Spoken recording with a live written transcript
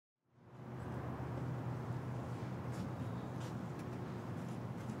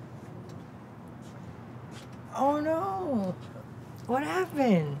Oh no! What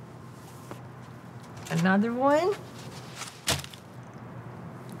happened? Another one?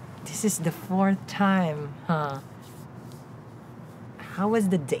 This is the fourth time, huh? How was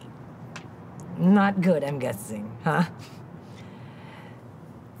the date? Not good, I'm guessing, huh?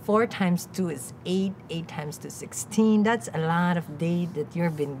 4 times 2 is 8. 8 times 2 is 16. That's a lot of date that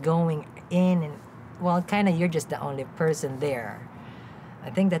you've been going in and, well, kind of you're just the only person there. I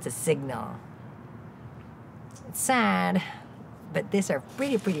think that's a signal. It's sad, but these are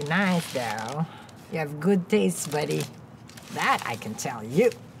pretty nice though. You have good taste, buddy. That I can tell you.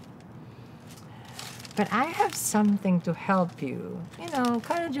 But I have something to help you. You know,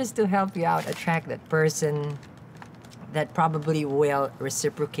 kind of just to help you out, attract that person that probably will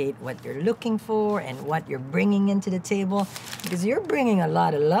reciprocate what you're looking for and what you're bringing into the table. Because you're bringing a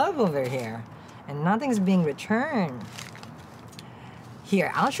lot of love over here and nothing's being returned.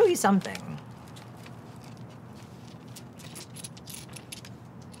 Here, I'll show you something.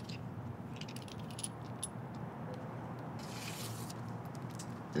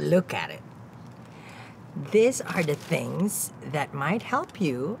 Look at it. These are the things that might help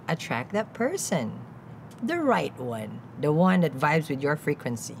you attract that person. The right one. The one that vibes with your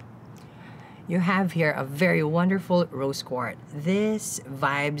frequency. You have here a very wonderful rose quartz. This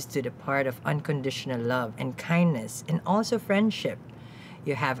vibes to the part of unconditional love and kindness and also friendship.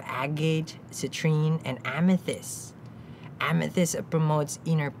 You have agate, citrine, and amethyst. Amethyst promotes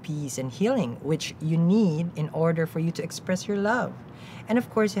inner peace and healing, which you need in order for you to express your love. And of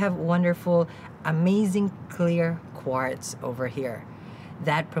course, you have wonderful, amazing, clear quartz over here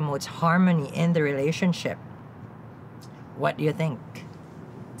that promotes harmony in the relationship. What do you think?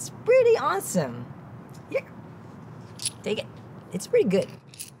 It's pretty awesome. Here, take it. It's pretty good.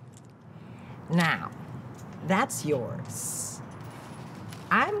 Now, that's yours.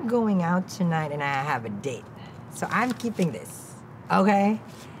 I'm going out tonight and I have a date. So I'm keeping this, okay?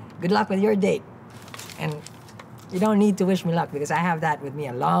 Good luck with your date. And you don't need to wish me luck because I have that with me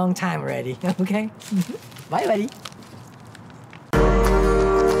a long time already, okay? Bye, buddy.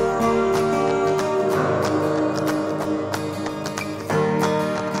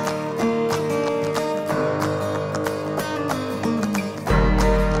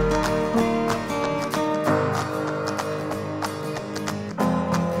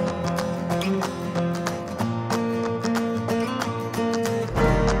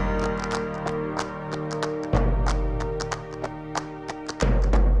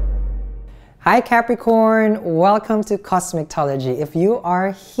 Hi Capricorn, welcome to Cosmetology. If you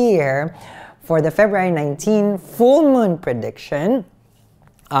are here for the February 19 full moon prediction,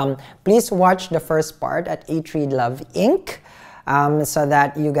 please watch the first part at A3 Love Inc. So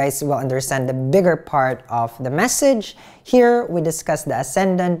that you guys will understand the bigger part of the message. Here we discuss the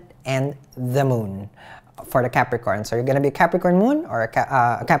ascendant and the moon for the Capricorn. So you're going to be a Capricorn moon or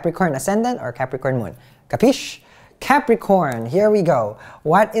a Capricorn ascendant or a Capricorn moon. Capiche? Capricorn, here we go.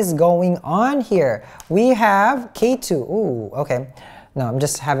 What is going on here? We have K2. Ooh, okay. No, I'm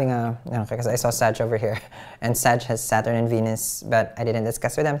just having a... Okay, because I saw Sag over here. And Sag has Saturn and Venus, but I didn't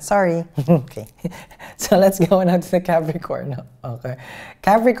discuss with them. Sorry. Okay. So let's go now to the Capricorn. Okay.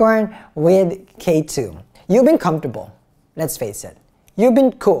 Capricorn with K2. You've been comfortable. Let's face it. You've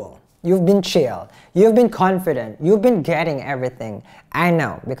been cool. You've been chill. You've been confident. You've been getting everything. I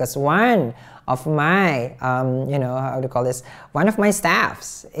know, because one of my, you know, how do you call this? One of my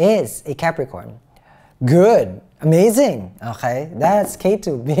staffs is a Capricorn. Good. Amazing. Okay. That's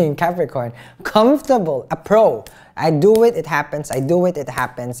K2 being Capricorn. Comfortable. A pro. I do it, it happens. I do it, it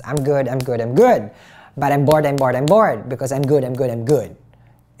happens. I'm good, I'm good, I'm good. But I'm bored, I'm bored, I'm bored. Because I'm good, I'm good, I'm good.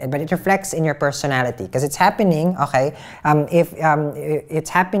 But it reflects in your personality because it's happening, okay, if it's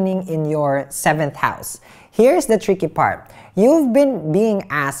happening in your 7th house. Here's the tricky part. You've been being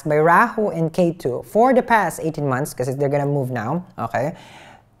asked by Rahu and Ketu for the past 18 months, because they're going to move now, okay,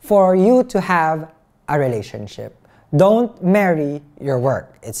 for you to have a relationship. Don't marry your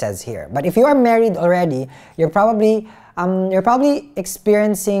work, it says here. But if you are married already, you're probably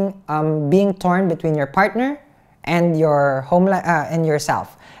experiencing being torn between your partner and your and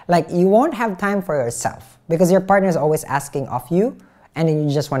yourself. Like, you won't have time for yourself because your partner is always asking of you and then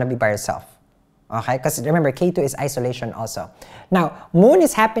you just want to be by yourself. Okay? Because remember, K2 is isolation also. Now, Moon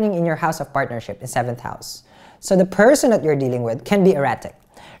is happening in your house of partnership, in 7th house. So the person that you're dealing with can be erratic.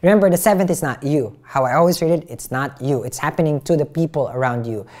 Remember, the 7th is not you. How I always read it, it's not you. It's happening to the people around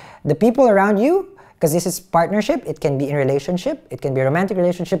you. The people around you, because this is partnership, it can be in relationship, it can be a romantic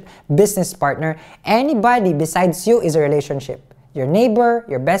relationship, business partner. Anybody besides you is a relationship. Your neighbor,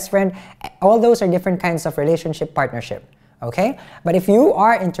 your best friend, all those are different kinds of relationship partnership. Okay? But if you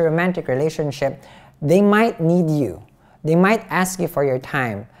are into romantic relationship, They might need you. They might ask you for your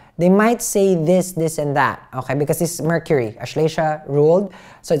time. They might say this, this, and that, okay? Because it's Mercury, Ashlesha ruled,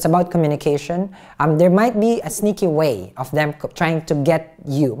 so it's about communication. There might be a sneaky way of them trying to get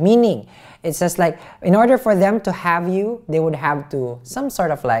you, meaning it's just like, in order for them to have you, they would have to, some sort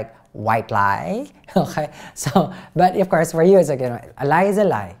of like white lie, okay? So, but of course for you, it's like, you know, a lie is a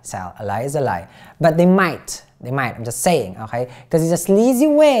lie, Sal, a lie is a lie. But they might, I'm just saying, okay? Because it's a sleazy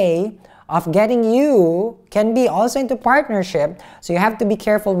way of getting you, can be also into partnership, so you have to be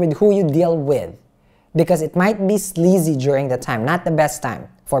careful with who you deal with, because it might be sleazy during the time, not the best time.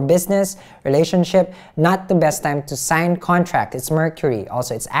 For business, relationship, not the best time to sign contract. It's Mercury,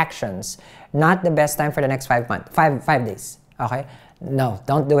 also it's actions. Not the best time for the next 5 months, five days, okay? No,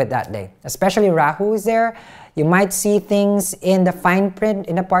 don't do it that day. Especially Rahu is there. You might see things in the fine print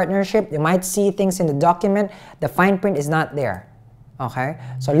in a partnership. You might see things in the document. The fine print is not there. Okay,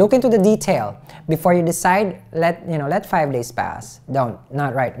 so look into the detail before you decide. Let 5 days pass.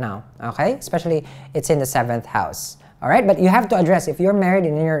 Not right now. Okay, especially it's in the 7th house. All right, but you have to address, if you're married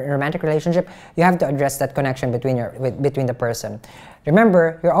and in your romantic relationship, you have to address that connection between the person.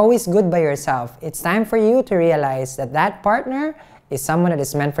 Remember, you're always good by yourself. It's time for you to realize that that partner is someone that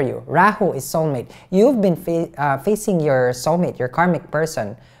is meant for you. Rahu is soulmate. You've been facing your soulmate, your karmic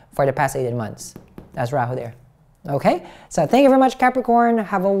person, for the past 18 months. That's Rahu there. Okay, so thank you very much, Capricorn.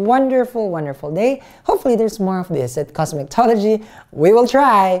 Have a wonderful, wonderful day. Hopefully there's more of this at Cosmetology. We will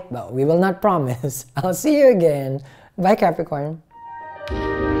try, but we will not promise. I'll see you again. Bye, Capricorn.